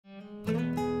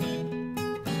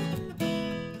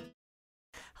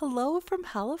Hello from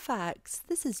Halifax.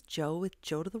 This is Jo with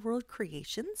Jo to the World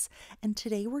Creations, and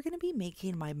today we're going to be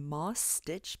making my moss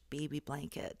stitch baby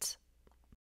blanket.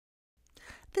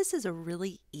 This is a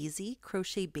really easy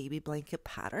crochet baby blanket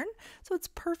pattern, so it's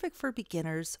perfect for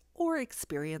beginners or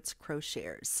experienced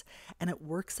crocheters, and it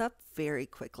works up very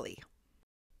quickly.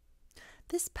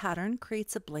 This pattern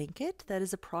creates a blanket that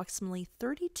is approximately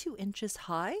 32 inches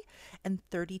high and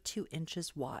 32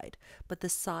 inches wide, but the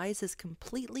size is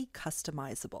completely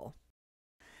customizable.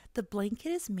 The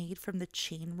blanket is made from the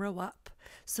chain row up,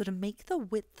 so to make the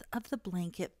width of the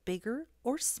blanket bigger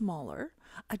or smaller,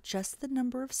 adjust the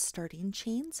number of starting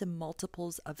chains in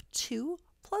multiples of 2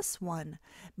 plus 1,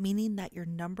 meaning that your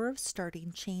number of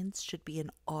starting chains should be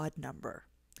an odd number.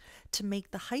 To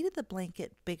make the height of the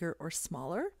blanket bigger or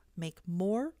smaller, make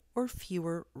more or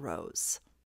fewer rows.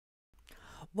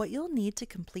 What you'll need to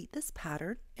complete this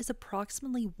pattern is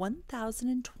approximately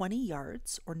 1,020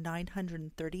 yards or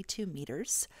 932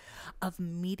 meters of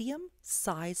medium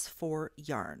size 4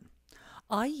 yarn.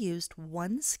 I used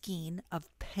one skein of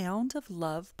Pound of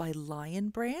Love by Lion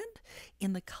brand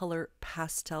in the color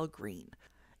Pastel Green.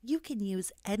 You can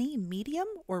use any medium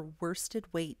or worsted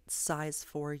weight size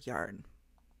 4 yarn.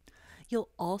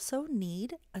 You'll also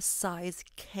need a size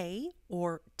K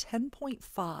or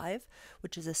 10.5,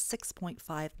 which is a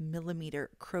 6.5 millimeter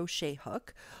crochet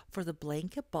hook for the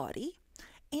blanket body,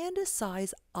 and a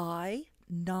size I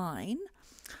 9,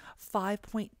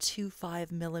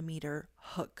 5.25 millimeter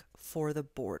hook for the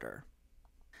border.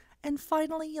 And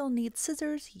finally, you'll need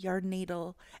scissors, yarn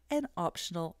needle, and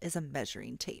optional is a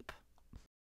measuring tape.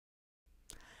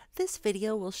 This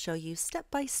video will show you step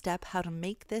by step how to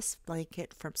make this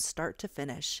blanket from start to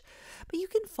finish, but you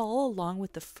can follow along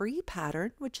with the free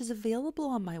pattern, which is available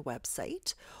on my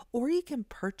website, or you can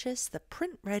purchase the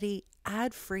print-ready,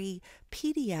 ad-free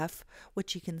PDF,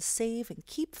 which you can save and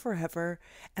keep forever,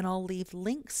 and I'll leave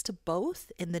links to both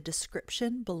in the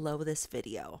description below this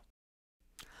video.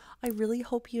 I really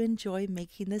hope you enjoy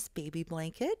making this baby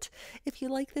blanket. If you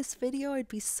like this video, I'd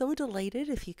be so delighted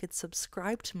if you could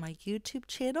subscribe to my YouTube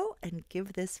channel and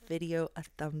give this video a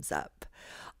thumbs up.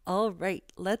 All right,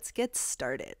 let's get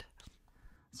started.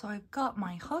 So I've got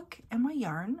my hook and my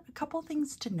yarn. A couple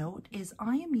things to note is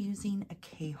I am using a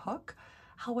K hook.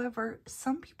 However,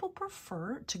 some people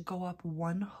prefer to go up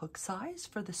one hook size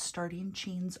for the starting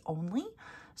chains only,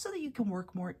 so that you can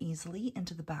work more easily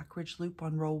into the back ridge loop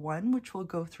on row 1, which we'll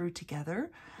go through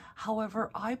together. However,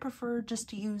 I prefer just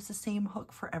to use the same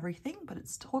hook for everything, but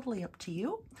it's totally up to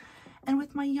you. And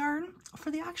with my yarn,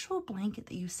 for the actual blanket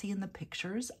that you see in the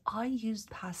pictures, I used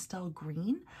Pastel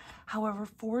Green. However,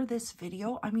 for this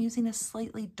video, I'm using a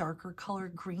slightly darker color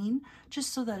green,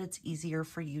 just so that it's easier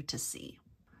for you to see.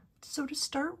 So to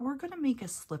start, we're going to make a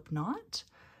slip knot.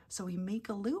 So we make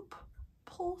a loop,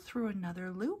 pull through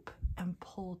another loop, and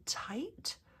pull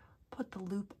tight, put the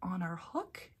loop on our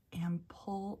hook and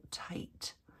pull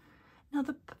tight. Now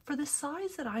for the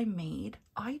size that I made,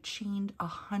 I chained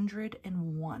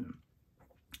 101.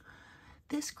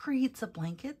 This creates a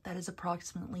blanket that is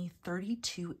approximately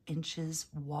 32 inches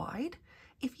wide.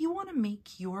 If you want to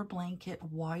make your blanket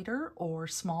wider or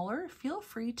smaller, feel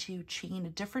free to chain a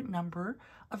different number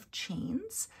of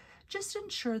chains. Just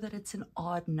ensure that it's an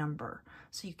odd number.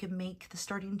 So you can make the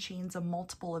starting chains a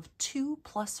multiple of 2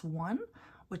 plus 1,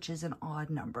 which is an odd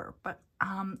number. But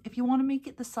if you want to make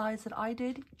it the size that I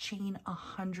did, chain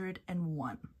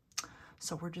 101.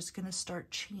 So we're just going to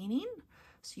start chaining.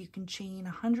 So you can chain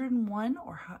 101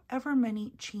 or however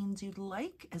many chains you'd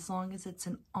like, as long as it's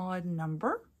an odd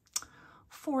number.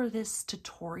 For this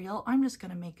tutorial, I'm just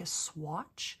going to make a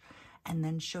swatch and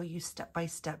then show you step by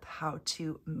step how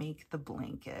to make the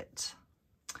blanket.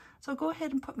 So go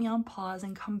ahead and put me on pause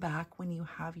and come back when you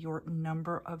have your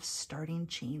number of starting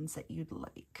chains that you'd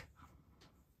like.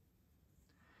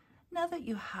 Now that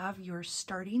you have your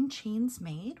starting chains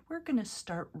made, we're going to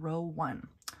start row 1.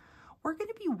 We're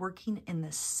going to be working in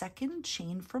the second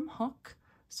chain from hook.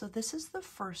 So this is the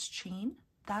first chain,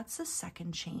 that's the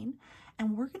second chain,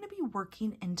 and we're going to be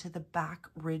working into the back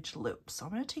ridge loop. So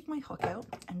I'm going to take my hook out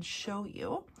and show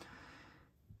you.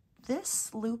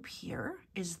 This loop here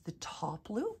is the top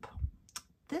loop.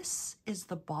 This is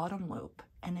the bottom loop.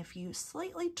 And if you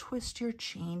slightly twist your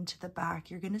chain to the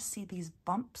back, you're going to see these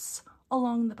bumps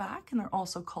along the back, and they're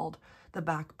also called the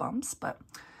back bumps, but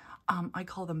I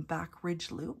call them back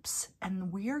ridge loops.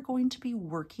 And we are going to be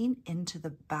working into the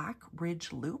back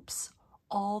ridge loops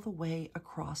all the way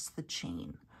across the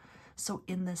chain. So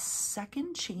in the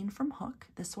second chain from hook,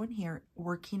 this one here,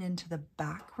 working into the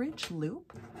back ridge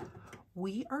loop,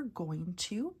 we are going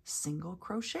to single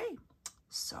crochet.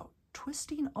 So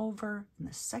twisting over in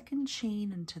the second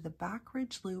chain into the back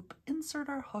ridge loop, insert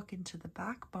our hook into the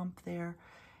back bump there,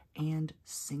 and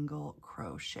single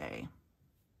crochet.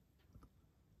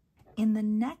 In the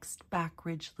next back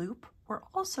ridge loop, we're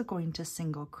also going to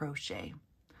single crochet,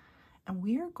 and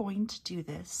we are going to do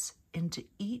this into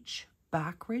each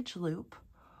back ridge loop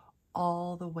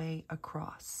all the way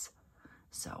across.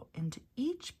 So into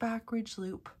each back ridge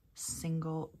loop,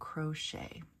 single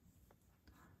crochet.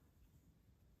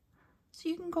 So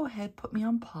you can go ahead, put me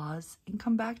on pause, and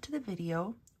come back to the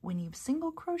video when you've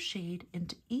single crocheted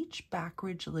into each back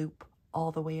ridge loop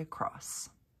all the way across.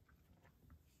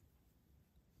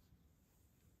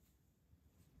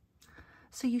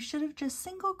 So you should have just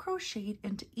single crocheted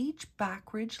into each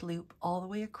back ridge loop all the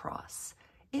way across.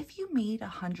 If you made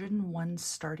 101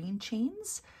 starting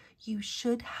chains, you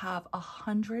should have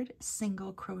 100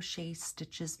 single crochet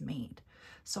stitches made.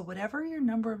 So whatever your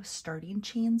number of starting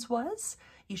chains was,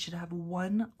 you should have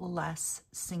one less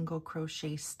single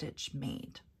crochet stitch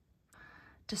made.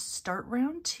 To start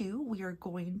round 2, we are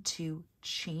going to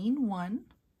chain 1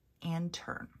 and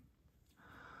turn.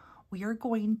 We are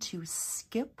going to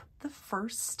skip the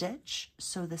first stitch,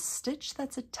 so the stitch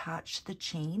that's attached to the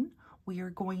chain, we are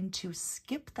going to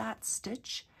skip that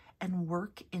stitch and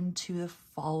work into the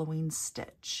following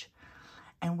stitch.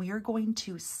 And we are going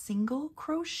to single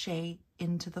crochet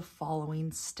into the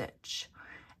following stitch.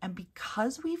 And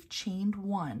because we've chained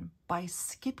 1, by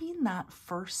skipping that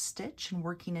first stitch and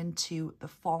working into the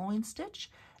following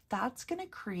stitch, that's going to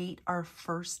create our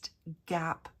first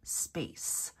gap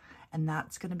space. And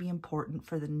that's going to be important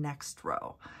for the next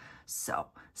row. So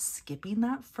skipping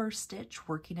that first stitch,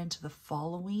 working into the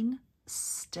following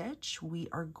stitch, we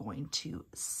are going to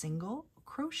single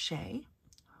crochet,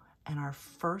 and our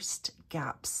first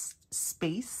gap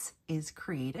space is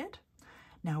created.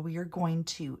 Now we are going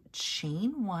to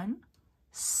chain 1,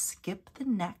 skip the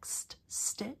next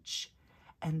stitch,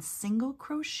 and single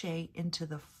crochet into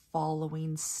the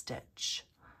following stitch.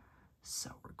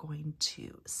 So we're going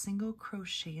to single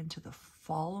crochet into the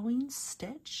following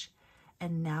stitch,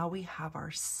 and now we have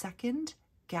our second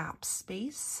gap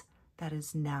space that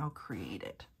is now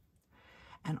created.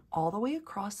 And all the way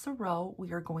across the row,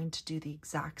 we are going to do the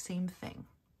exact same thing.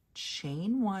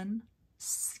 Chain 1,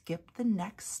 skip the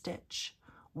next stitch,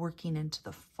 working into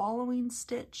the following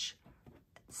stitch,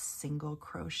 single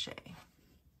crochet.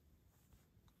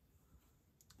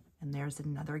 And there's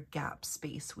another gap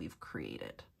space we've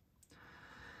created.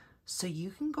 So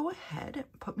you can go ahead,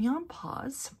 put me on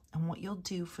pause, and what you'll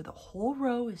do for the whole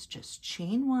row is just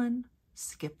chain 1,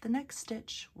 skip the next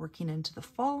stitch, working into the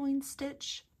following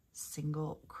stitch,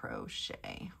 single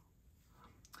crochet.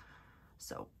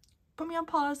 So put me on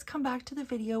pause, come back to the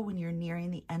video when you're nearing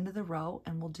the end of the row,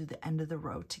 and we'll do the end of the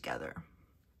row together.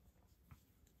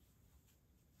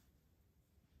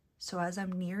 So as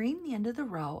I'm nearing the end of the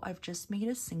row, I've just made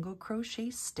a single crochet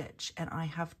stitch, and I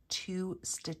have 2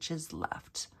 stitches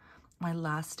left. My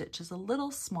last stitch is a little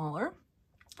smaller.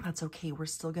 That's okay, we're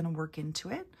still going to work into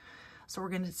it. So we're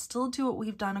going to still do what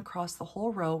we've done across the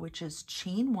whole row, which is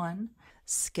chain 1,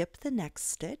 skip the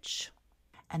next stitch,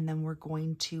 and then we're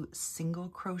going to single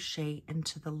crochet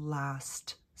into the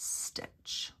last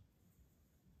stitch.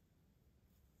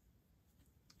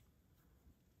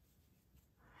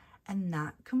 And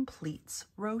that completes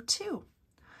row 2.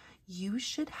 You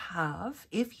should have,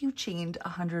 if you chained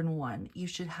 101, you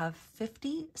should have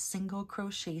 50 single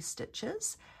crochet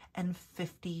stitches and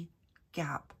 50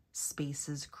 gap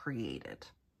spaces created.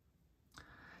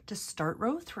 To start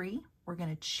row 3, we're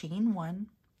going to chain 1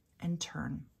 and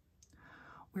turn.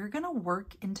 We're going to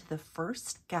work into the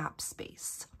first gap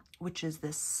space, which is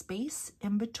this space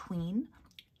in between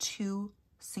 2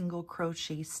 single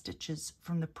crochet stitches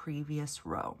from the previous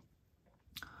row.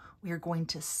 We are going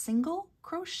to single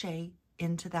crochet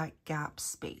into that gap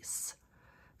space.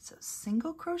 So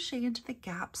single crochet into the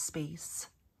gap space,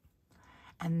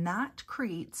 and that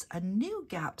creates a new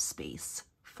gap space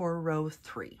for row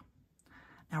 3.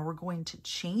 Now we're going to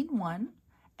chain 1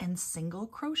 and single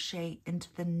crochet into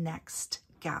the next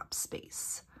gap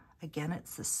space. Again,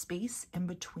 it's the space in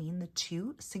between the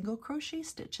 2 single crochet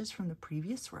stitches from the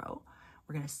previous row.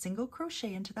 We're going to single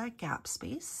crochet into that gap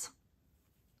space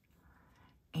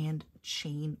and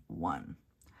chain 1.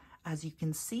 As you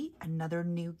can see, another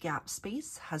new gap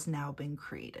space has now been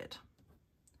created.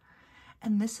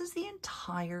 And this is the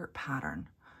entire pattern.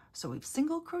 So we've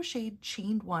single crocheted,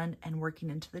 chained 1, and working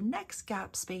into the next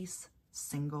gap space,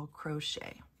 single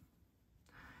crochet.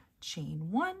 Chain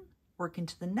 1, work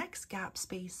into the next gap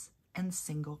space, and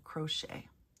single crochet.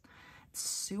 It's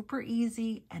super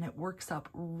easy and it works up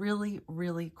really,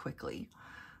 really quickly.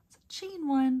 So chain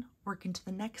one, work into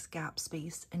the next gap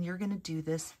space, and you're going to do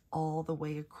this all the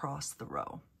way across the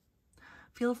row.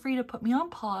 Feel free to put me on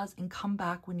pause and come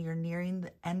back when you're nearing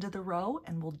the end of the row,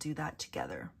 and we'll do that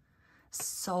together.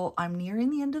 So I'm nearing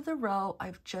the end of the row.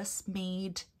 I've just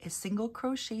made a single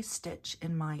crochet stitch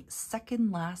in my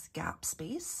second last gap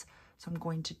space. So I'm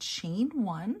going to chain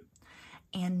one,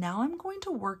 and now I'm going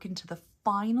to work into the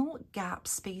final gap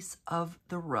space of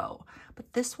the row.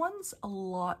 But this one's a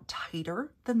lot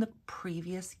tighter than the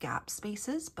previous gap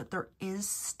spaces, but there is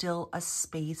still a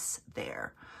space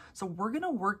there. So we're going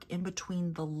to work in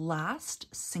between the last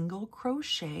single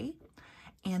crochet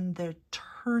and the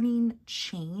turning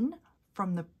chain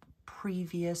from the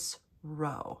previous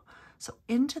row. So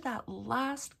into that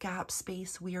last gap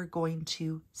space, we are going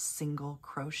to single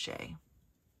crochet.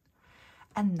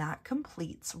 And that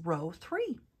completes row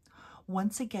 3.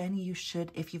 Once again, you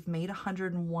should, if you've made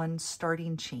 101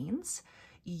 starting chains,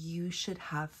 you should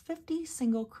have 50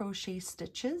 single crochet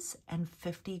stitches and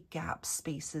 50 gap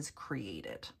spaces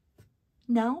created.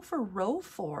 Now for row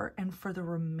 4 and for the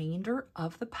remainder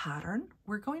of the pattern,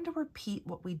 we're going to repeat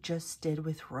what we just did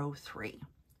with row 3.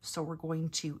 So we're going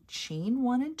to chain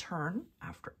one and turn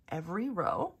after every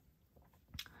row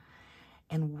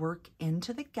and work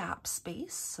into the gap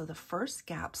space. So the first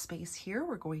gap space here,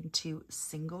 we're going to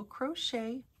single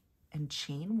crochet and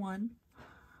chain one,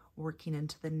 working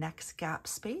into the next gap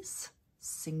space,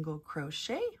 single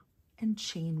crochet and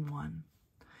chain one.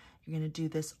 You're going to do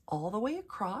this all the way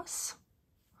across.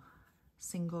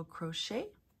 Single crochet,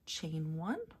 chain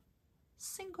one,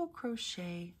 single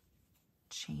crochet,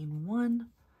 chain one,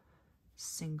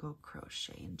 single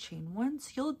crochet and chain one.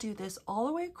 So you'll do this all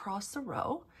the way across the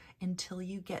row until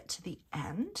you get to the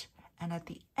end. And at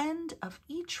the end of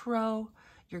each row,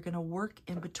 you're going to work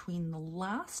in between the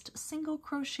last single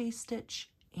crochet stitch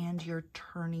and your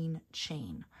turning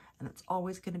chain. And it's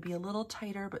always going to be a little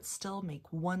tighter, but still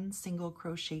make one single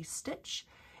crochet stitch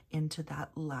into that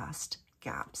last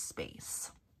gap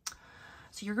space.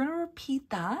 So you're going to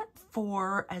repeat that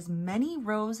for as many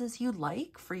rows as you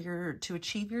like to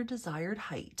achieve your desired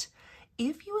height.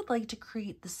 If you would like to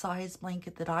create the size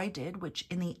blanket that I did, which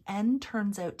in the end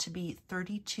turns out to be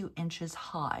 32 inches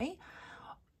high,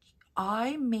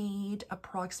 I made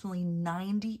approximately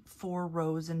 94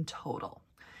 rows in total.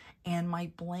 And my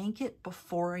blanket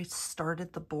before I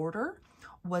started the border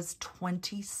was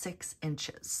 26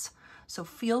 inches. So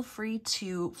feel free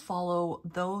to follow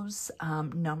those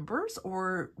numbers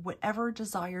or whatever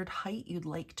desired height you'd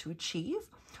like to achieve.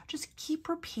 Just keep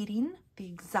repeating the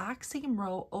exact same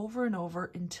row over and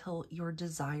over until your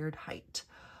desired height.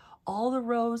 All the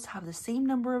rows have the same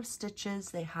number of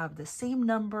stitches. They have the same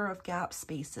number of gap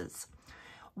spaces.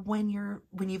 When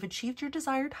you've achieved your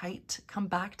desired height, come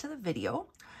back to the video.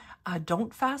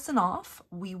 Don't fasten off.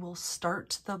 We will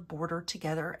start the border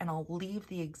together, and I'll leave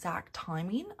the exact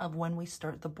timing of when we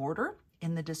start the border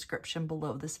in the description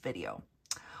below this video.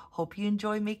 Hope you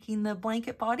enjoy making the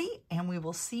blanket body, and we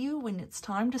will see you when it's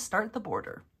time to start the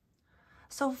border.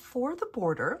 So for the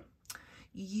border,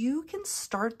 you can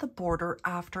start the border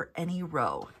after any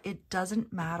row. It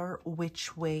doesn't matter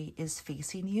which way is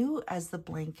facing you, as the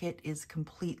blanket is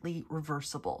completely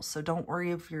reversible. So don't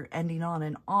worry if you're ending on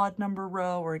an odd number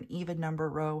row or an even number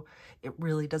row. It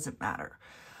really doesn't matter.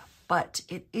 But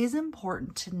it is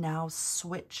important to now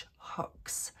switch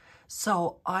hooks.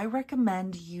 So I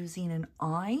recommend using an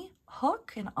I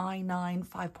hook, an I9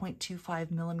 5.25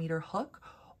 millimeter hook,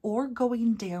 or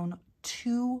going down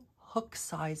 2 hook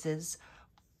sizes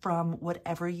from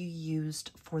whatever you used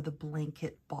for the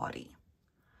blanket body.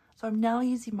 So I'm now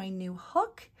using my new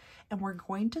hook, and we're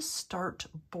going to start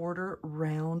border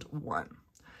round 1.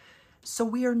 So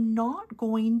we are not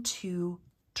going to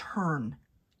turn.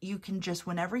 You can just,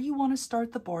 whenever you want to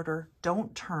start the border,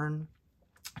 don't turn,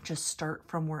 just start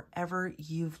from wherever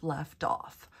you've left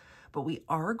off. But we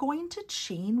are going to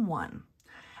chain 1.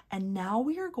 And now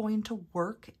we are going to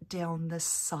work down the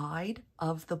side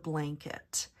of the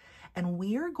blanket. And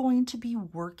we are going to be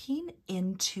working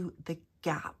into the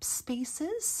gap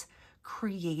spaces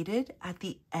created at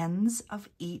the ends of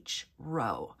each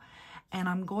row. And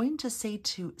I'm going to say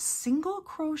to single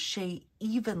crochet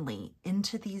evenly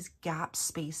into these gap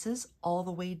spaces all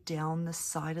the way down the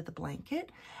side of the blanket.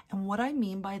 And what I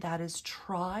mean by that is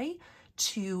try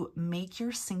to make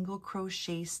your single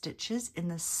crochet stitches in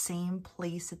the same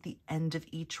place at the end of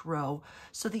each row,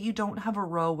 so that you don't have a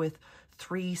row with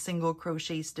 3 single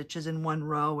crochet stitches in one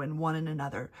row and 1 in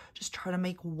another. Just try to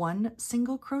make 1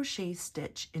 single crochet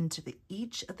stitch into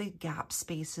each of the gap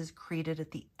spaces created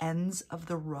at the ends of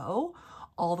the row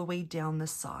all the way down the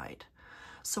side.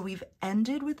 So we've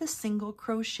ended with a single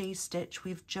crochet stitch.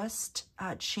 We've just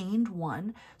chained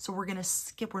one. So we're gonna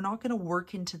skip, we're not gonna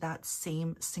work into that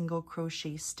same single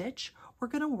crochet stitch. We're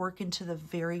gonna work into the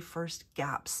very first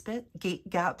gap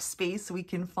space we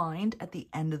can find at the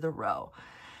end of the row.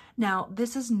 Now,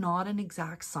 this is not an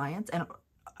exact science,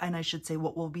 and I should say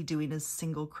what we'll be doing is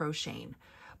single crocheting,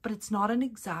 but it's not an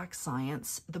exact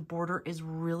science. The border is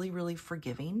really, really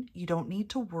forgiving. You don't need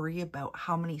to worry about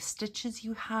how many stitches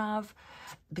you have.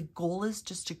 The goal is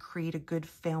just to create a good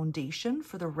foundation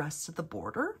for the rest of the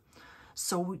border.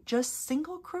 So just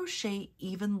single crochet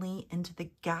evenly into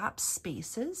the gap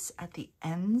spaces at the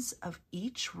ends of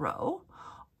each row,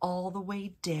 all the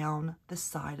way down the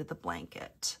side of the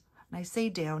blanket. And I say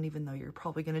down even though you're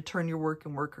probably going to turn your work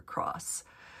and work across.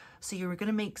 So you're going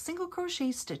to make single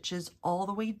crochet stitches all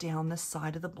the way down the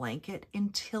side of the blanket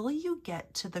until you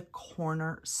get to the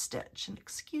corner stitch. And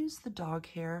excuse the dog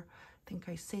hair, I think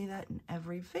I say that in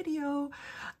every video.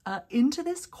 Into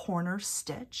this corner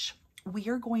stitch, we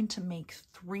are going to make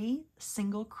 3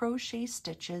 single crochet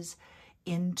stitches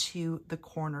into the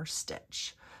corner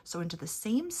stitch. So into the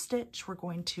same stitch, we're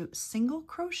going to single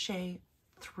crochet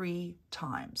 3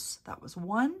 times. That was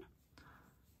 1,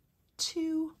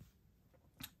 2,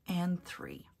 and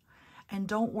 3. And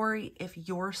don't worry if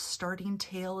your starting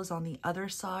tail is on the other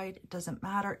side, it doesn't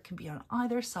matter, it can be on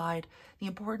either side. The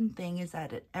important thing is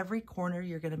that at every corner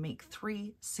you're going to make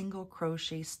 3 single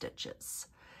crochet stitches.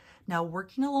 Now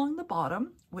working along the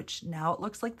bottom, which now it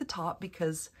looks like the top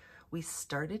because we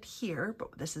started here,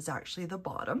 but this is actually the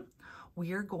bottom,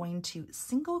 we are going to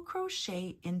single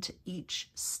crochet into each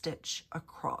stitch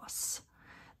across.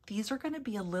 These are going to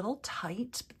be a little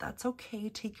tight, but that's okay.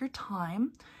 Take your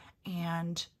time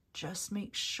and just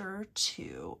make sure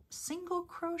to single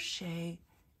crochet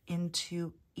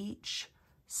into each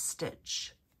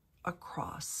stitch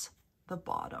across the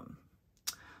bottom.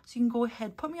 So you can go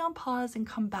ahead, put me on pause and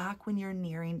come back when you're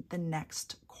nearing the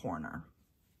next corner.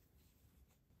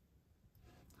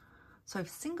 So I've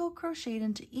single crocheted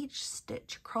into each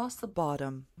stitch across the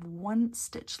bottom, 1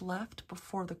 stitch left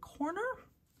before the corner.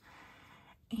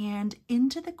 And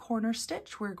into the corner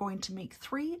stitch, we're going to make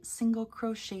 3 single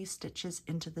crochet stitches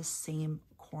into the same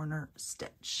corner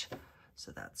stitch.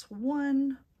 So that's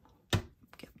 1,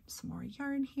 get some more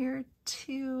yarn here,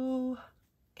 2,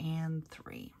 and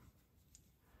 3.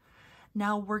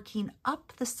 Now working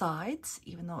up the sides,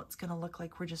 even though it's going to look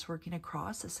like we're just working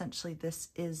across, essentially this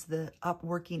is the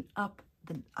working up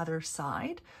the other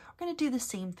side. We're going to do the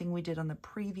same thing we did on the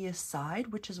previous side,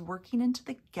 which is working into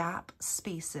the gap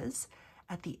spaces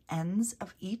at the ends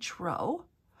of each row.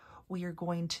 We are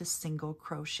going to single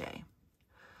crochet.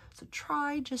 So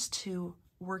try just to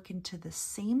work into the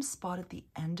same spot at the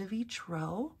end of each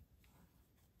row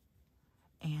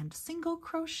and single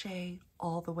crochet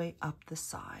all the way up the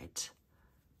side.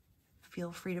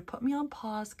 Feel free to put me on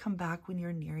pause, come back when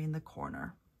you're nearing the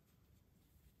corner.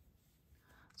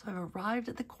 So I've arrived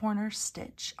at the corner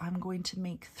stitch. I'm going to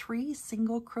make 3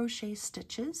 single crochet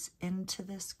stitches into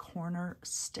this corner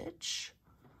stitch,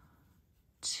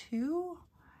 2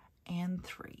 and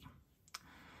 3.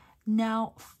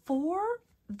 Now for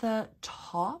the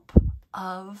top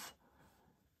of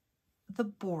the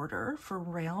border for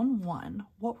round 1,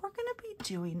 what we're going to be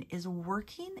doing is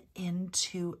working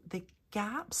into the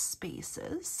gap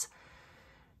spaces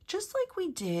just like we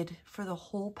did for the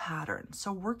whole pattern.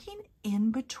 So working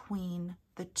in between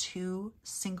the 2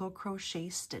 single crochet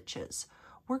stitches,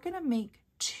 we're going to make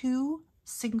 2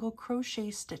 single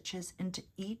crochet stitches into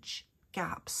each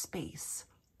gap space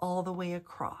all the way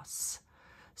across.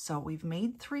 So we've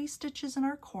made 3 stitches in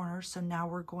our corner, so now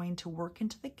we're going to work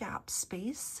into the gap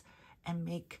space and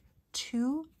make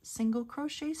 2 single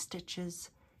crochet stitches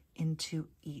into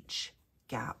each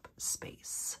gap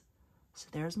space. So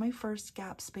there's my first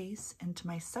gap space, into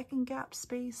my second gap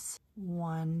space,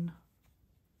 1,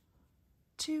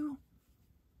 2,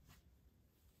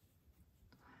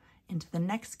 into the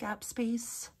next gap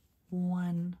space,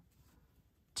 1,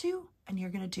 2, and you're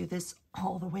going to do this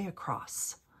all the way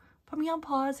across. Put me on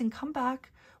pause and come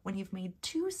back when you've made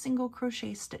 2 single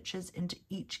crochet stitches into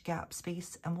each gap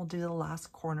space, and we'll do the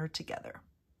last corner together.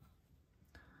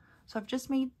 So I've just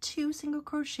made 2 single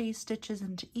crochet stitches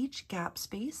into each gap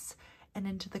space, and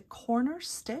into the corner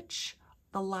stitch,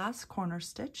 the last corner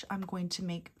stitch, I'm going to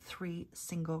make 3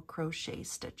 single crochet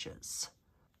stitches.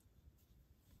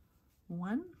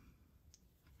 1,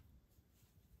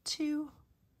 2,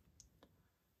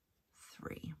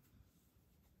 3.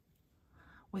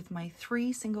 With my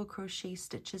 3 single crochet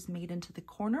stitches made into the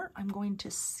corner, I'm going to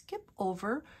skip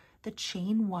over the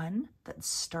chain 1 that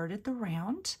started the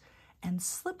round, and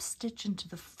slip stitch into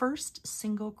the first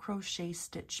single crochet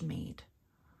stitch made.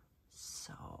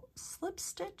 So slip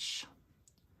stitch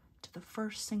to the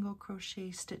first single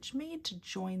crochet stitch made to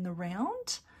join the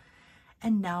round.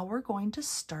 And now we're going to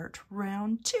start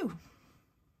round 2.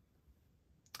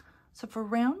 So for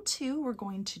round 2, we're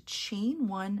going to chain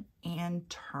 1 and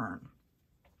turn.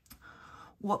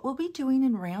 What we'll be doing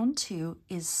in round 2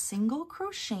 is single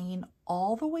crocheting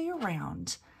all the way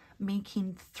around,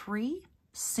 making 3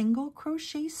 single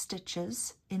crochet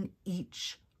stitches in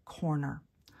each corner.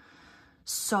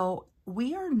 So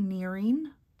we are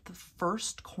nearing the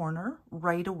first corner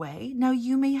right away. Now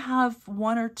you may have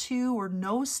 1 or 2 or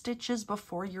no stitches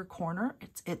before your corner.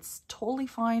 It's totally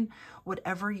fine,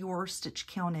 whatever your stitch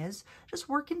count is. Just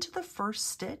work into the first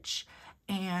stitch,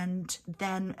 and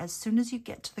then as soon as you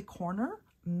get to the corner,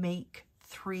 make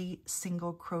 3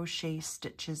 single crochet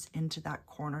stitches into that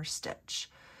corner stitch.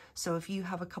 So if you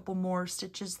have a couple more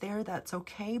stitches there, that's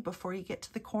okay. Before you get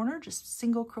to the corner, just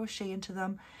single crochet into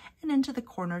them, and into the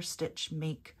corner stitch,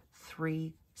 make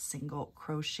 3 single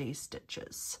crochet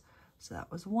stitches. So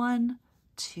that was 1,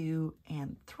 2,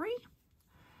 and 3.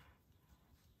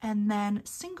 And then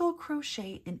single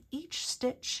crochet in each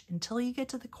stitch until you get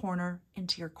to the corner.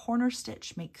 Into your corner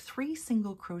stitch, make 3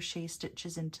 single crochet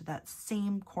stitches into that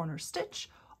same corner stitch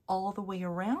all the way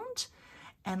around.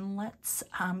 And let's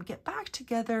get back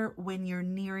together when you're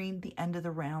nearing the end of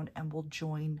the round, and we'll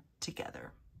join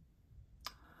together.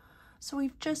 So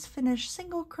we've just finished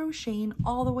single crocheting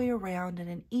all the way around, and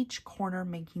in each corner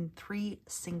making 3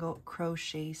 single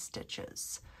crochet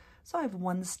stitches. So I have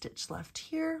 1 stitch left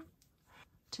here.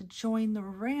 To join the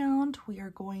round, we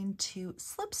are going to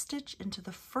slip stitch into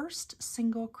the first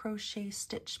single crochet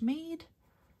stitch made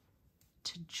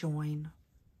to join.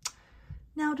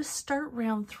 Now to start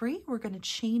round 3, we're going to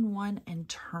chain 1 and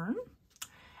turn.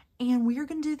 And we are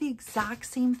going to do the exact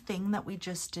same thing that we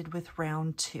just did with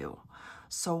round 2.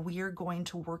 So we are going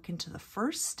to work into the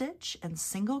first stitch and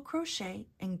single crochet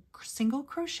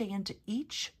into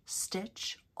each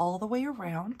stitch all the way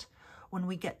around. When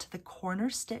we get to the corner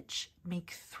stitch,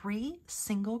 make 3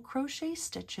 single crochet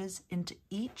stitches into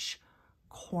each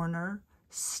corner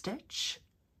stitch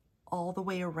all the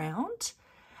way around.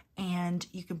 And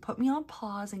you can put me on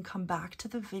pause and come back to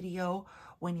the video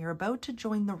when you're about to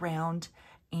join the round,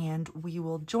 and we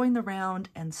will join the round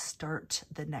and start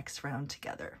the next round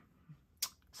together.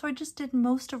 So I just did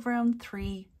most of round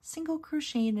 3, single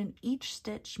crocheting in each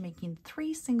stitch, making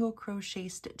 3 single crochet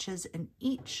stitches in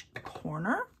each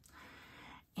corner.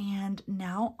 And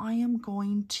now I am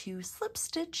going to slip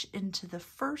stitch into the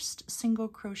first single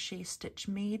crochet stitch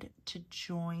made to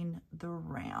join the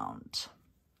round.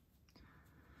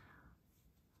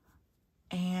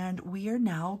 And we are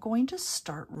now going to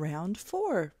start round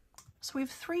 4. So we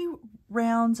have 3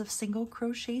 rounds of single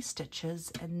crochet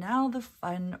stitches, and now the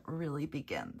fun really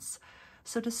begins.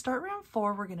 So to start round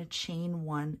 4, we're going to chain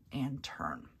 1 and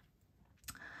turn.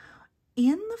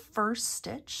 In the first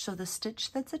stitch, so the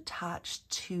stitch that's attached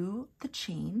to the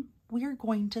chain, we are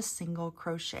going to single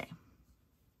crochet.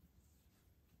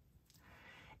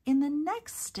 In the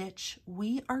next stitch,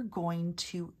 we are going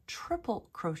to triple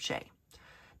crochet.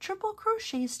 Triple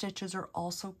crochet stitches are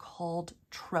also called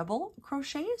treble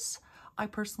crochets. I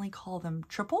personally call them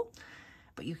triple,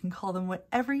 but you can call them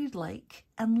whatever you'd like.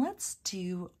 And let's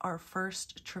do our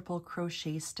first triple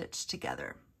crochet stitch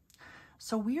together.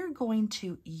 So we are going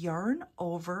to yarn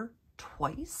over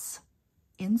twice,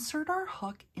 insert our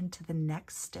hook into the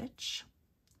next stitch,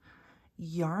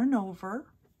 yarn over,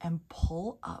 and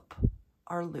pull up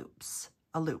our loops,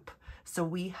 a loop. So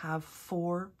we have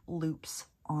 4 loops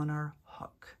on our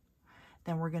hook.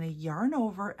 Then we're going to yarn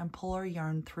over and pull our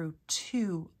yarn through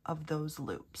 2 of those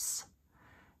loops.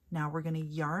 Now we're going to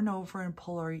yarn over and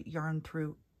pull our yarn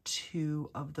through 2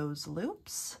 of those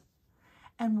loops.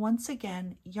 And once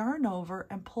again, yarn over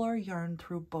and pull our yarn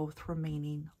through both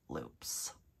remaining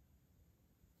loops.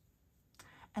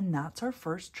 And that's our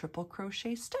first triple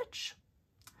crochet stitch.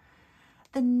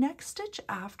 The next stitch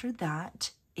after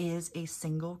that is a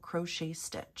single crochet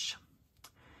stitch.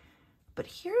 But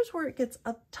here's where it gets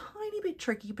a tiny bit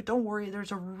tricky, but don't worry,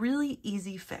 there's a really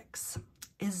easy fix,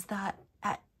 is that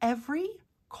at every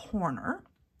corner,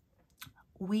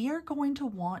 we are going to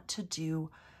want to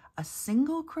do a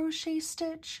single crochet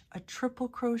stitch, a triple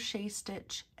crochet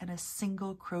stitch, and a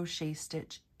single crochet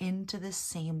stitch into the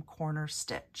same corner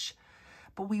stitch.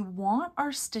 But we want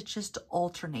our stitches to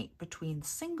alternate between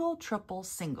single, triple,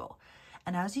 single.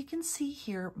 And as you can see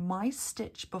here, my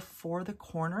stitch before the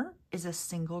corner is a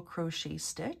single crochet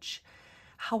stitch.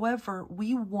 However,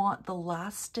 we want the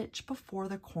last stitch before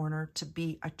the corner to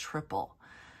be a triple.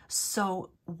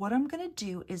 So what I'm going to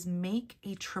do is make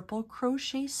a triple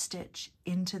crochet stitch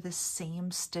into the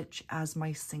same stitch as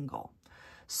my single.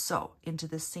 So into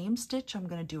the same stitch, I'm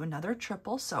going to do another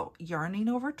triple. So yarning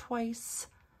over twice,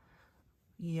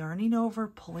 yarning over,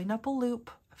 pulling up a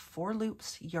loop, 4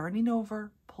 loops, yarning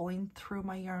over, pulling through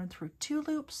my yarn through 2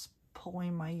 loops,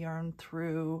 pulling my yarn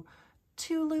through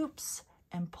 2 loops,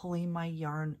 and pulling my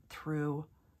yarn through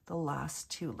the last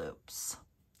 2 loops.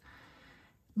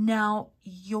 Now,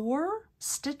 your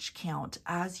stitch count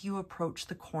as you approach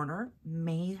the corner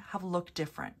may have looked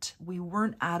different. We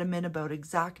weren't adamant about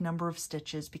exact number of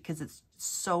stitches because it's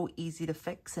so easy to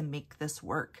fix and make this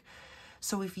work.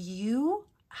 So if your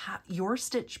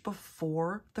stitch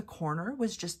before the corner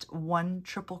was just 1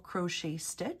 triple crochet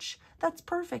stitch, that's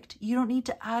perfect. You don't need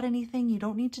to add anything. You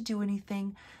don't need to do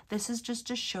anything. This is just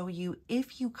to show you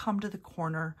if you come to the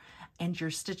corner and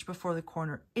your stitch before the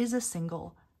corner is a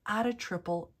single, add a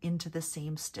triple into the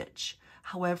same stitch.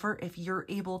 However, if you're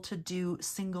able to do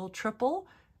single triple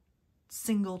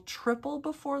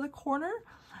before the corner,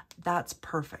 that's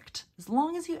perfect. As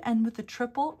long as you end with a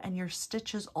triple and your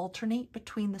stitches alternate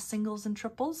between the singles and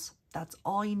triples, that's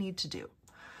all you need to do.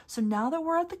 So now that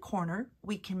we're at the corner,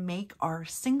 we can make our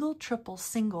single, triple,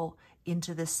 single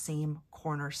into the same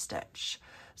corner stitch.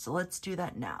 So let's do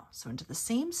that now. So into the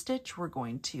same stitch, we're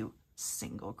going to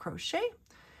single crochet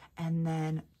and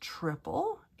then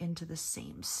triple into the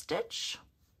same stitch.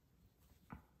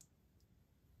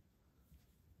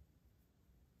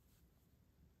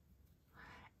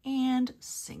 And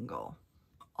single,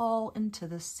 all into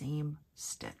the same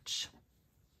stitch.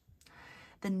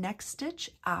 The next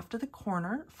stitch after the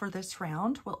corner for this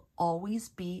round will always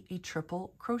be a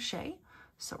triple crochet.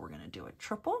 So we're going to do a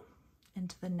triple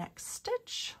into the next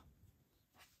stitch.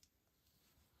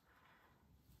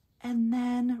 And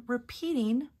then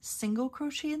repeating single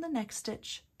crochet in the next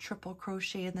stitch, triple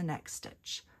crochet in the next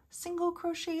stitch, single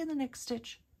crochet in the next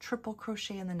stitch, triple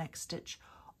crochet in the next stitch,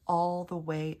 all the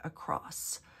way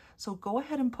across. So go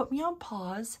ahead and put me on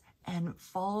pause and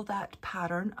follow that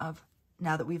pattern of,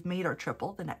 now that we've made our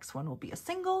triple, the next one will be a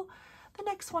single, the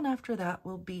next one after that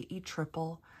will be a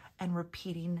triple, and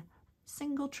repeating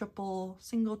single, triple,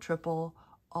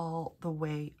 all the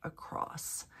way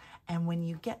across. And when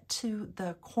you get to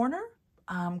the corner,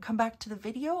 come back to the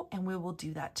video and we will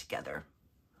do that together.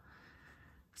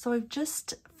 So I've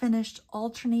just finished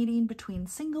alternating between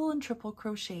single and triple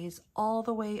crochets all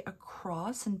the way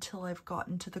across until I've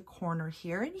gotten to the corner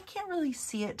here. And you can't really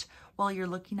see it while you're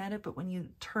looking at it, but when you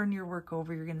turn your work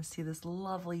over, you're going to see this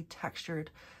lovely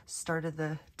textured start of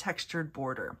the textured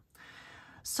border.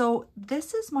 So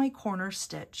this is my corner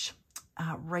stitch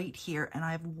right here, and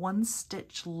I have 1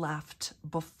 stitch left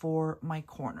before my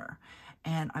corner.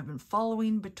 And I've been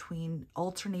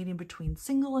alternating between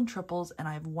single and triples, and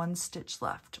I have 1 stitch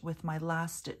left with my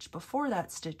last stitch before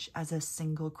that stitch as a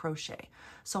single crochet.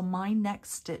 So my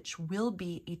next stitch will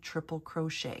be a triple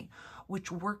crochet,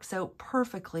 which works out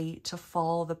perfectly to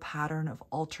follow the pattern of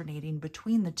alternating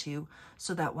between the two,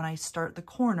 so that when I start the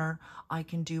corner, I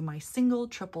can do my single,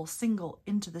 triple, single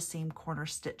into the same corner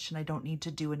stitch, and I don't need to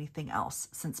do anything else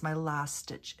since my last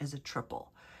stitch is a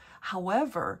triple.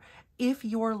 However, if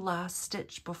your last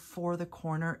stitch before the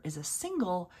corner is a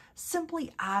single,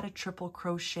 simply add a triple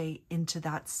crochet into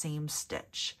that same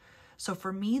stitch. So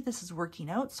for me, this is working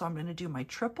out, so I'm going to do my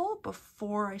triple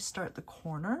before I start the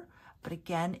corner. But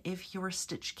again, if your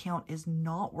stitch count is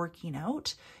not working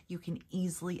out, you can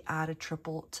easily add a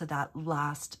triple to that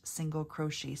last single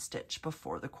crochet stitch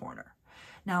before the corner.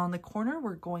 Now in the corner,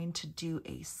 we're going to do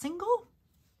a single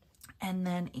and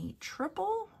then a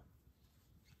triple.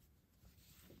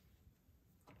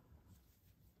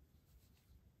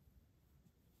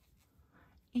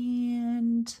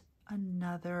 And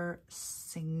another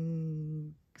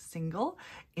single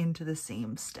into the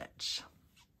same stitch.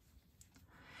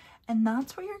 And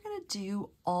that's what you're going to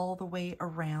do all the way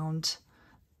around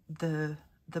the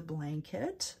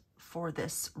blanket for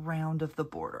this round of the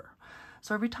border.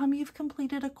 So every time you've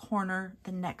completed a corner,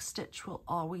 the next stitch will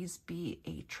always be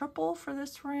a triple for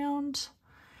this round.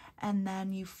 And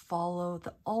then you follow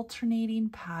the alternating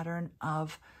pattern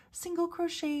of single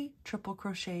crochet, triple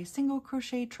crochet, single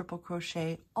crochet, triple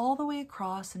crochet, all the way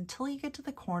across until you get to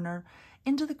the corner,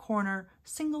 into the corner,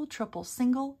 single, triple,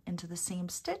 single into the same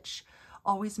stitch,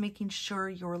 always making sure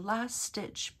your last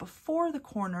stitch before the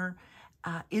corner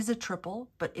is a triple,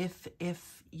 but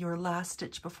if your last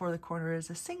stitch before the corner is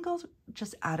a single,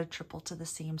 just add a triple to the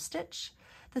same stitch.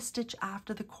 The stitch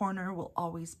after the corner will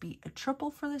always be a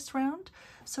triple for this round.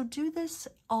 So do this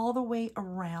all the way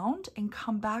around and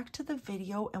come back to the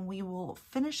video and we will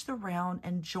finish the round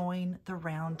and join the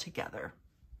round together.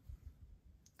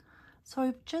 So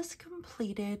I've just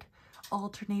completed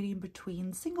alternating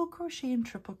between single crochet and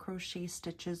triple crochet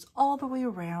stitches all the way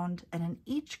around, and in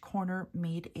each corner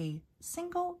made a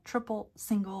single, triple,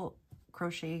 single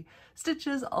crochet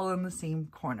stitches all in the same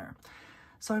corner.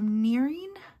 So I'm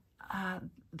nearing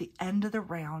the end of the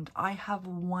round. I have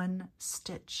one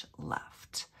stitch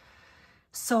left.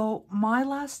 So my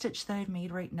last stitch that I've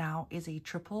made right now is a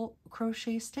triple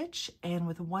crochet stitch, and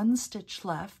with one stitch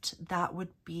left, that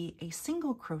would be a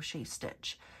single crochet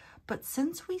stitch. But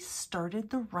since we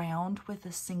started the round with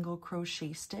a single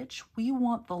crochet stitch, we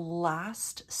want the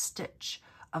last stitch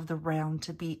of the round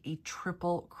to be a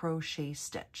triple crochet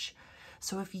stitch.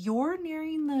 So if you're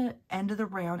nearing the end of the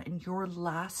round and your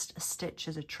last stitch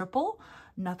is a triple,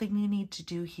 nothing you need to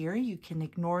do here. You can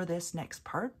ignore this next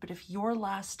part. But if your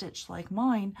last stitch, like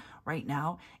mine right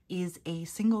now, is a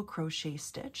single crochet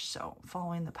stitch, so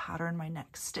following the pattern, my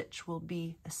next stitch will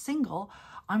be a single,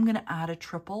 I'm going to add a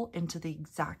triple into the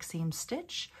exact same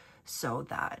stitch so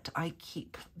that I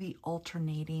keep the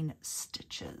alternating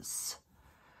stitches.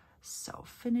 So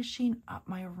finishing up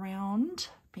my round,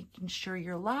 making sure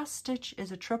your last stitch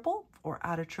is a triple, or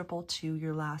add a triple to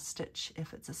your last stitch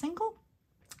if it's a single.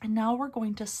 And now we're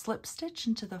going to slip stitch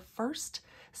into the first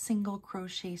single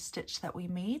crochet stitch that we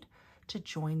made to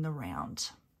join the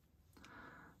round.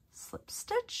 Slip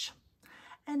stitch.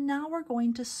 And now we're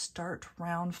going to start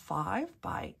round 5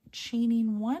 by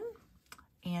chaining 1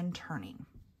 and turning.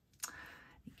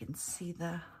 You can see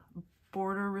the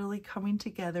border really coming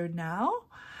together now.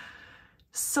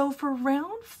 So for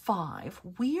round 5,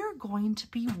 we are going to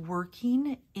be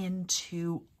working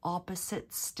into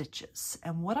opposite stitches.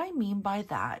 And what I mean by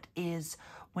that is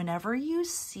whenever you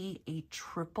see a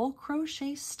triple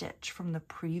crochet stitch from the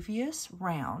previous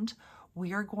round,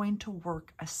 we are going to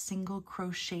work a single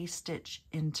crochet stitch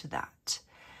into that.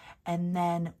 And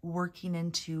then working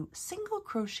into single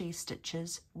crochet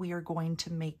stitches, we are going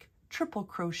to make triple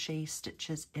crochet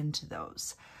stitches into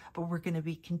those. But we're going to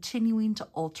be continuing to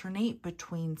alternate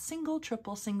between single,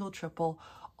 triple,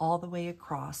 all the way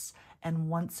across. And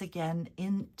once again,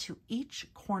 into each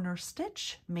corner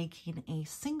stitch, making a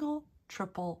single,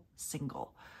 triple,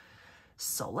 single.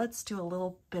 So let's do a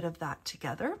little bit of that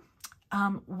together.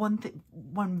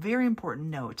 One very important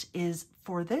note is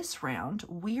for this round,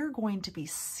 we are going to be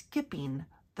skipping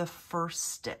the first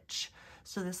stitch.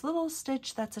 So this little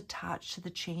stitch that's attached to the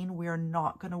chain, we are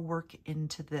not going to work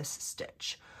into this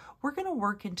stitch. We're going to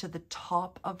work into the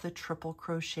top of the triple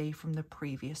crochet from the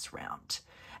previous round.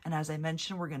 And as I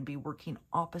mentioned, we're going to be working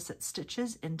opposite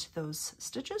stitches into those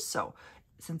stitches. So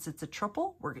since it's a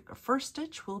triple, the first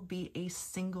stitch will be a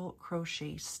single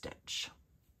crochet stitch.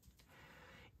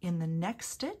 In the next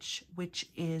stitch, which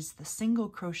is the single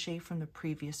crochet from the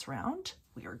previous round,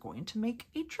 we are going to make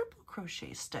a triple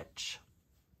crochet stitch.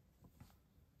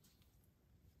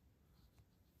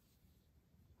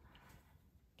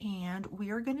 And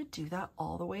we are going to do that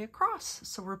all the way across.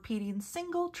 So repeating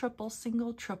single,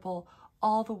 triple,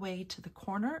 all the way to the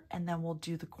corner, and then we'll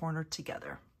do the corner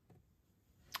together.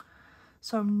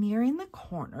 So I'm nearing the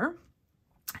corner,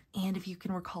 and if you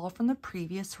can recall from the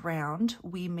previous round,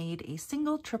 we made a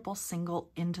single, triple, single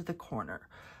into the corner.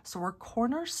 So our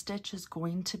corner stitch is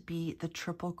going to be the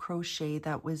triple crochet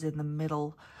that was in the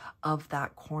middle of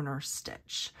that corner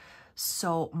stitch.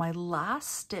 So my last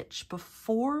stitch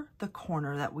before the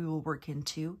corner that we will work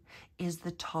into is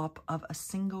the top of a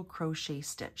single crochet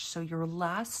stitch. So your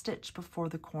last stitch before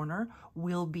the corner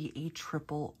will be a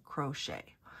triple crochet.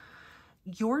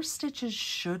 Your stitches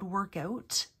should work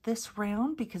out this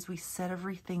round because we set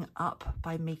everything up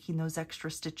by making those extra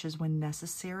stitches when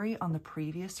necessary on the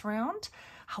previous round.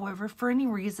 However, for any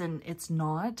reason it's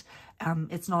not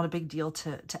a big deal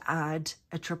to add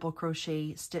a triple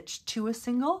crochet stitch to a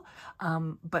single,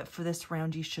 but for this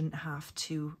round you shouldn't have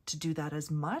to do that as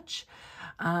much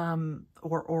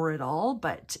or at all.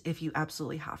 But if you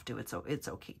absolutely have to, it's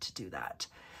okay to do that.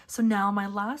 So now my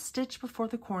last stitch before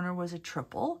the corner was a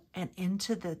triple, and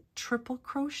into the triple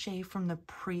crochet from the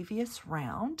previous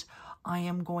round, I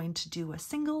am going to do a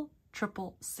single,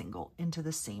 triple, single into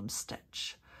the same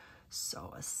stitch.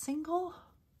 So a single,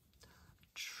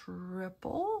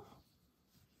 triple,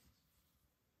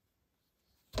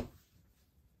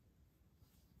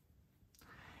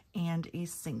 and a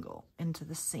single into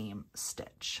the same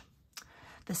stitch.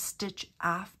 The stitch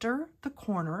after the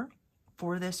corner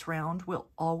for this round will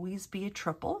always be a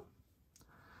triple.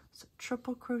 So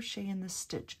triple crochet in the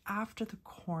stitch after the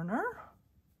corner,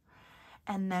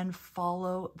 and then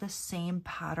follow the same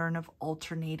pattern of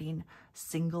alternating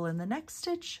single in the next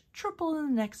stitch, triple in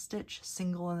the next stitch,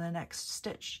 single in the next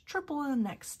stitch, triple in the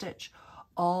next stitch,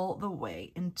 all the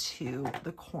way into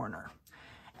the corner.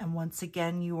 And once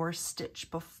again, your stitch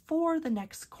before the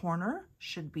next corner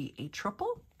should be a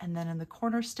triple, and then in the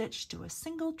corner stitch, do a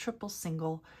single, triple,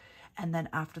 single, and then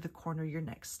after the corner, your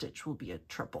next stitch will be a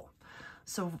triple.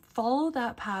 So follow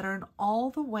that pattern all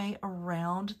the way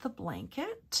around the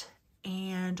blanket,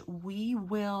 and we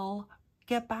will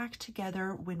get back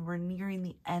together when we're nearing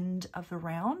the end of the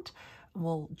round.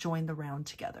 We'll join the round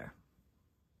together.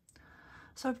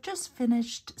 So I've just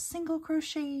finished single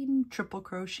crocheting, triple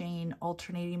crocheting,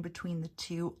 alternating between the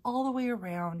two all the way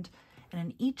around, and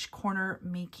in each corner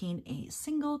making a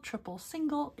single, triple,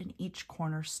 single in each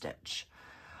corner stitch.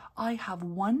 I have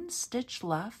one stitch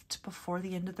left before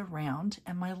the end of the round,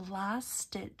 and my last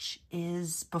stitch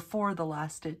is, before the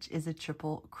last stitch, is a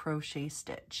triple crochet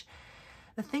stitch.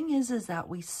 The thing is that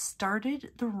we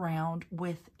started the round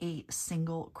with a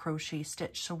single crochet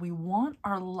stitch, so we want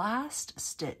our last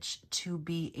stitch to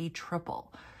be a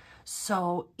triple.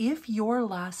 So if your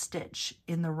last stitch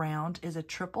in the round is a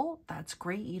triple, that's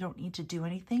great, you don't need to do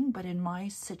anything, but in my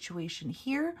situation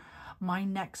here, my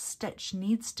next stitch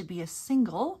needs to be a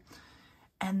single,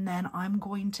 and then I'm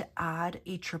going to add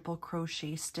a triple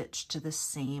crochet stitch to the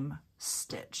same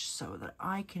stitch so that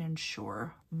I can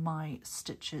ensure my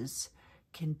stitches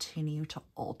continue to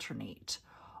alternate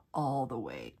all the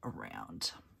way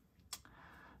around.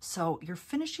 So you're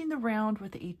finishing the round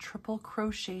with a triple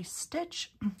crochet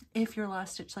stitch. If your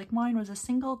last stitch, like mine, was a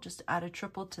single, just add a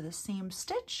triple to the same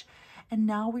stitch. And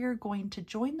now we are going to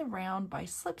join the round by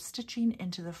slip stitching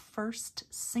into the first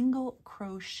single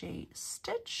crochet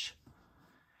stitch,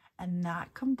 and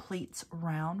that completes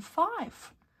round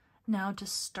 5. Now to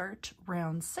start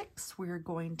round 6, we're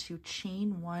going to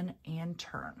chain 1 and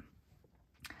turn.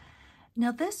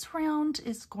 Now this round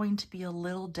is going to be a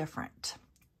little different.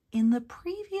 In the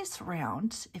previous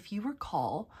round, if you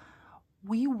recall,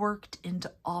 we worked into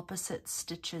opposite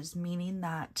stitches, meaning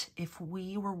that if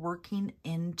we were working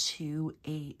into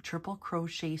a triple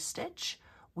crochet stitch,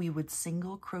 we would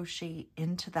single crochet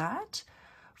into that.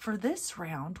 For this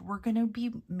round, we're going to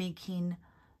be making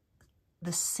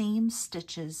the same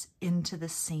stitches into the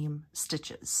same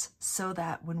stitches, so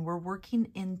that when we're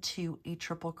working into a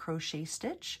triple crochet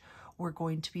stitch, we're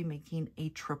going to be making a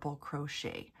triple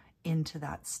crochet into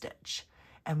that stitch.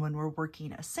 And when we're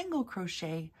working a single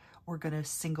crochet, we're going to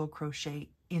single crochet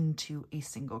into a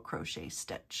single crochet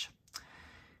stitch.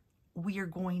 We are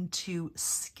going to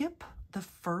skip the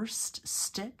first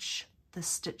stitch, the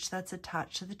stitch that's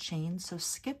attached to the chain, so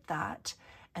skip that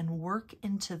and work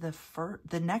into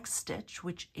the next stitch,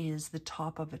 which is the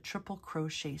top of a triple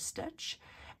crochet stitch,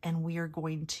 and we are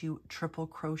going to triple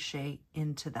crochet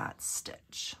into that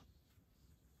stitch.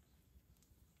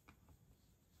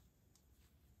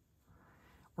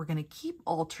 We're going to keep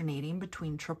alternating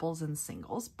between triples and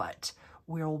singles, but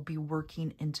we'll be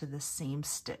working into the same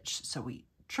stitch. So we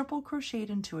triple crocheted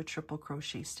into a triple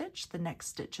crochet stitch. The next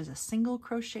stitch is a single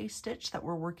crochet stitch that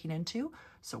we're working into,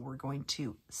 so we're going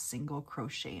to single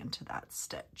crochet into that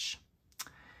stitch.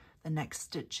 The next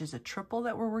stitch is a triple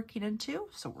that we're working into,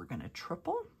 so we're going to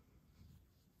triple.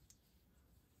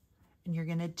 And you're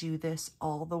going to do this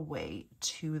all the way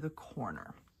to the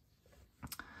corner.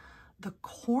 The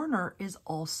corner is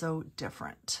also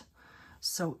different.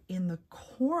 So in the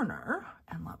corner,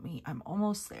 and I'm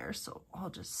almost there, so I'll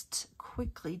just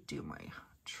quickly do my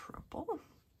triple.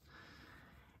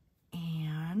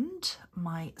 And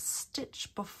my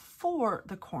stitch before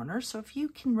the corner, so if you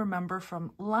can remember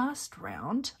from last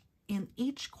round, in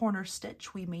each corner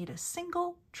stitch, we made a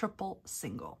single, triple,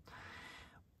 single.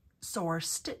 So our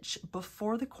stitch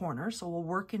before the corner, so we'll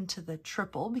work into the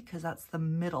triple because that's the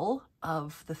middle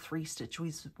of the 3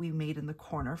 stitches we made in the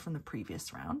corner from the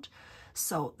previous round.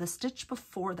 So the stitch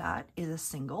before that is a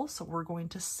single, so we're going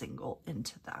to single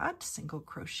into that, single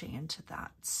crochet into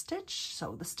that stitch.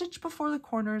 So the stitch before the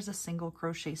corner is a single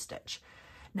crochet stitch.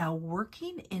 Now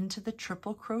working into the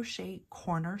triple crochet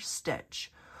corner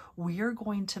stitch, we are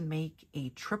going to make a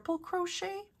triple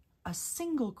crochet, a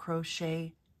single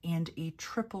crochet, and a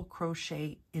triple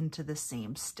crochet into the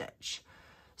same stitch.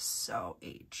 So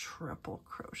a triple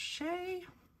crochet,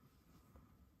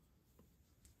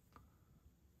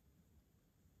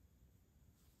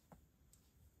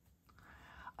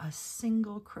 a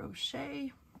single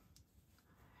crochet,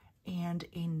 and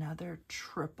another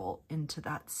triple into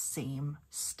that same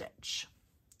stitch.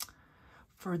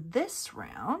 For this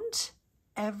round,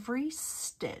 every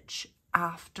stitch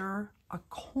after a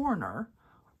corner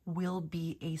will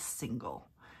be a single,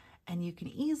 and you can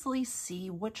easily see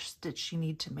which stitch you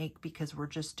need to make because we're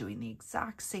just doing the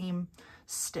exact same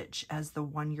stitch as the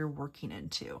one you're working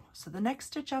into. So the next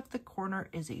stitch after the corner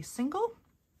is a single,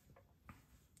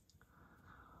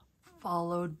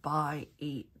 followed by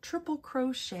a triple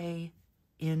crochet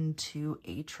into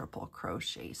a triple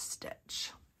crochet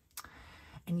stitch.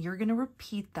 And you're going to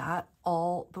repeat that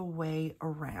all the way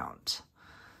around.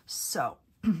 So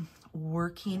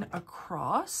working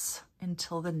across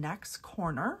until the next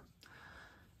corner.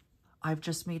 I've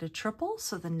just made a triple,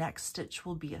 so the next stitch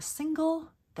will be a single,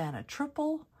 then a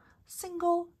triple,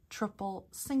 single, triple,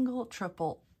 single,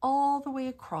 triple, all the way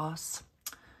across.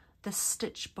 The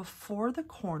stitch before the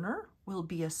corner will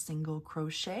be a single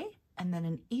crochet, and then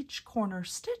in each corner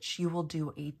stitch you will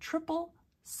do a triple,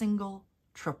 single,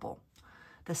 triple.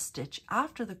 The stitch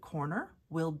after the corner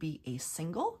will be a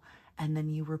single, and then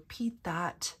you repeat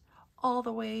that all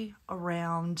the way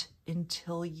around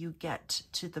until you get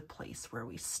to the place where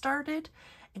we started,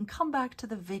 and come back to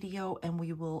the video and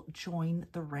we will join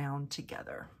the round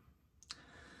together.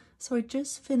 So I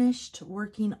just finished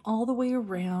working all the way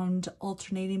around,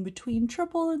 alternating between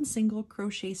triple and single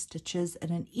crochet stitches, and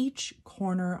in each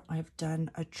corner I've done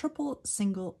a triple,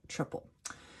 single, triple.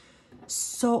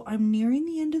 So I'm nearing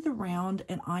the end of the round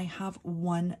and I have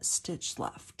one stitch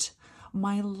left.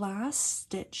 My last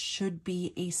stitch should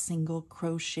be a single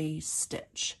crochet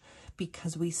stitch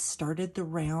because we started the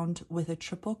round with a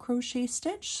triple crochet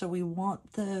stitch, so we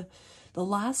want the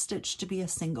last stitch to be a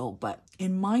single. But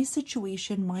in my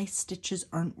situation, my stitches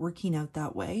aren't working out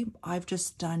that way. I've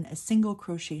just done a single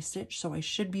crochet stitch, so I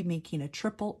should be making a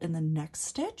triple in the next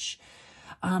stitch.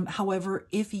 However,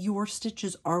 if your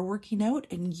stitches are working out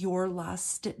and your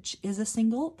last stitch is a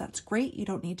single, that's great. You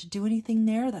don't need to do anything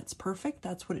there. That's perfect.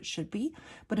 That's what it should be.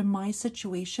 But in my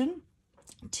situation,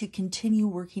 to continue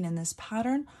working in this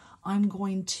pattern, I'm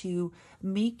going to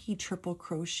make a triple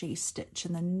crochet stitch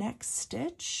in the next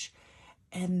stitch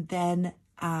and then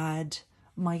add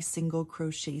my single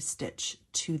crochet stitch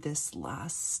to this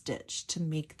last stitch to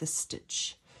make the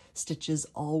stitches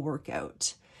all work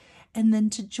out. And then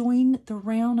to join the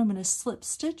round, I'm going to slip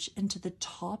stitch into the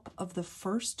top of the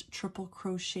first triple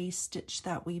crochet stitch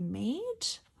that we made.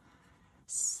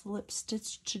 Slip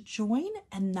stitch to join,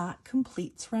 and that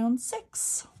completes round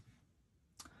 6.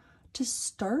 To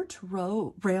start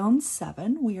round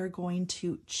 7, we are going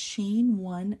to chain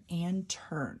 1 and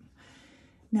turn.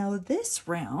 Now this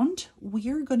round, we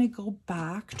are going to go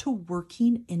back to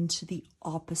working into the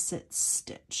opposite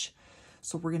stitch.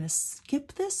 So we're going to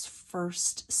skip this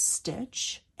first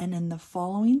stitch, and in the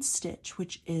following stitch,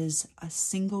 which is a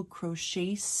single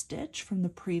crochet stitch from the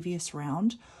previous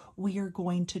round, we are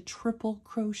going to triple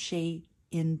crochet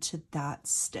into that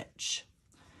stitch.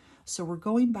 So we're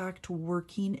going back to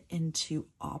working into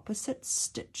opposite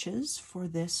stitches for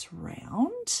this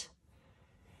round.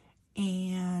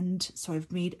 And so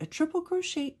I've made a triple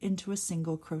crochet into a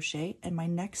single crochet, and my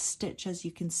next stitch, as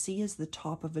you can see, is the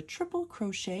top of a triple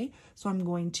crochet. So I'm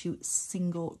going to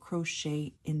single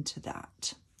crochet into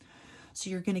that. So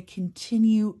you're going to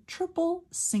continue triple,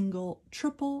 single,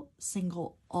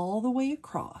 all the way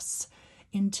across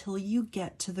until you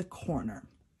get to the corner.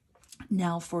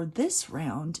 Now for this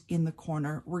round in the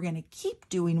corner, we're going to keep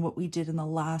doing what we did in the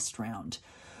last round,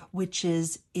 which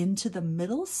is into the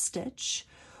middle stitch,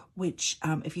 which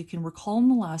if you can recall in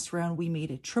the last round, we made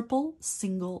a triple,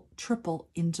 single, triple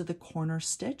into the corner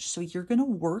stitch. So you're going to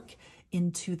work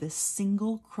into the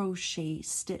single crochet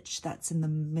stitch that's in the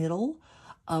middle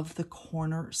of the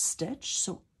corner stitch.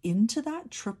 So into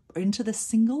the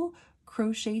single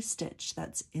crochet stitch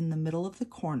that's in the middle of the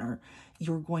corner,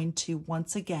 you're going to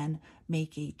once again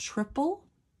make a triple,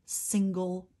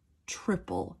 single,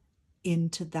 triple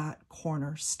into that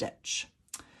corner stitch.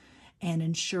 And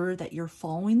ensure that you're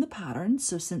following the pattern.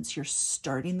 So since you're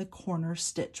starting the corner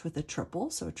stitch with a triple,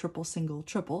 so a triple, single,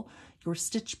 triple, your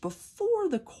stitch before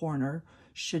the corner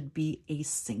should be a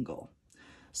single.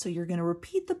 So you're going to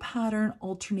repeat the pattern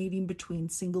alternating between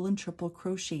single and triple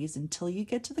crochets until you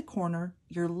get to the corner.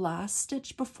 Your last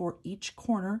stitch before each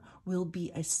corner will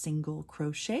be a single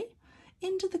crochet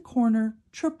into the corner,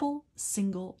 triple,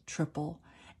 single, triple.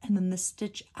 And then the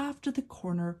stitch after the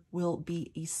corner will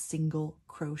be a single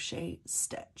crochet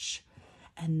stitch.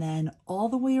 And then all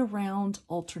the way around,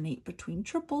 alternate between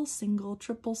triple, single,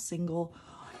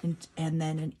 and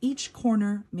then in each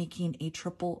corner making a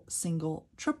triple, single,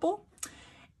 triple.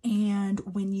 And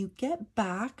when you get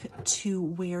back to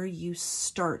where you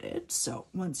started, so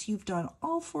once you've done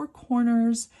all 4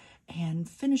 corners and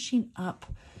finishing up,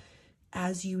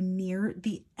 as you near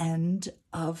the end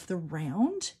of the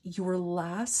round, your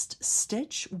last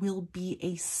stitch will be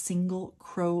a single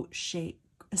crochet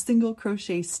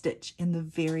stitch in the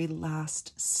very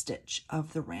last stitch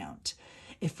of the round.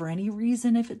 If for any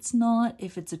reason, if it's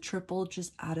a triple,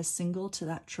 just add a single to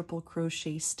that triple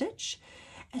crochet stitch.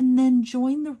 and then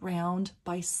join the round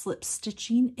by slip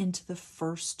stitching into the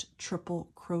first triple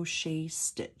crochet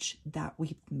stitch that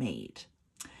we've made.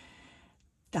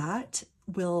 That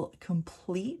will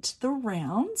complete the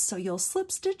round. So you'll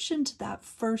slip stitch into that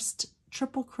first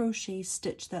triple crochet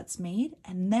stitch that's made,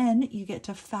 and then you get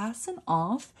to fasten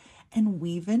off and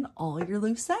weave in all your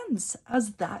loose ends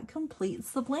as that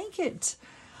completes the blanket.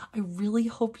 I really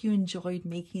hope you enjoyed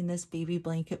making this baby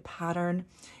blanket pattern.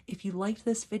 If you liked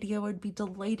this video, I'd be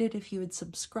delighted if you would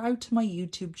subscribe to my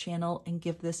YouTube channel and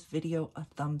give this video a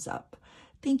thumbs up.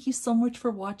 Thank you so much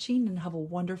for watching and have a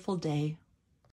wonderful day.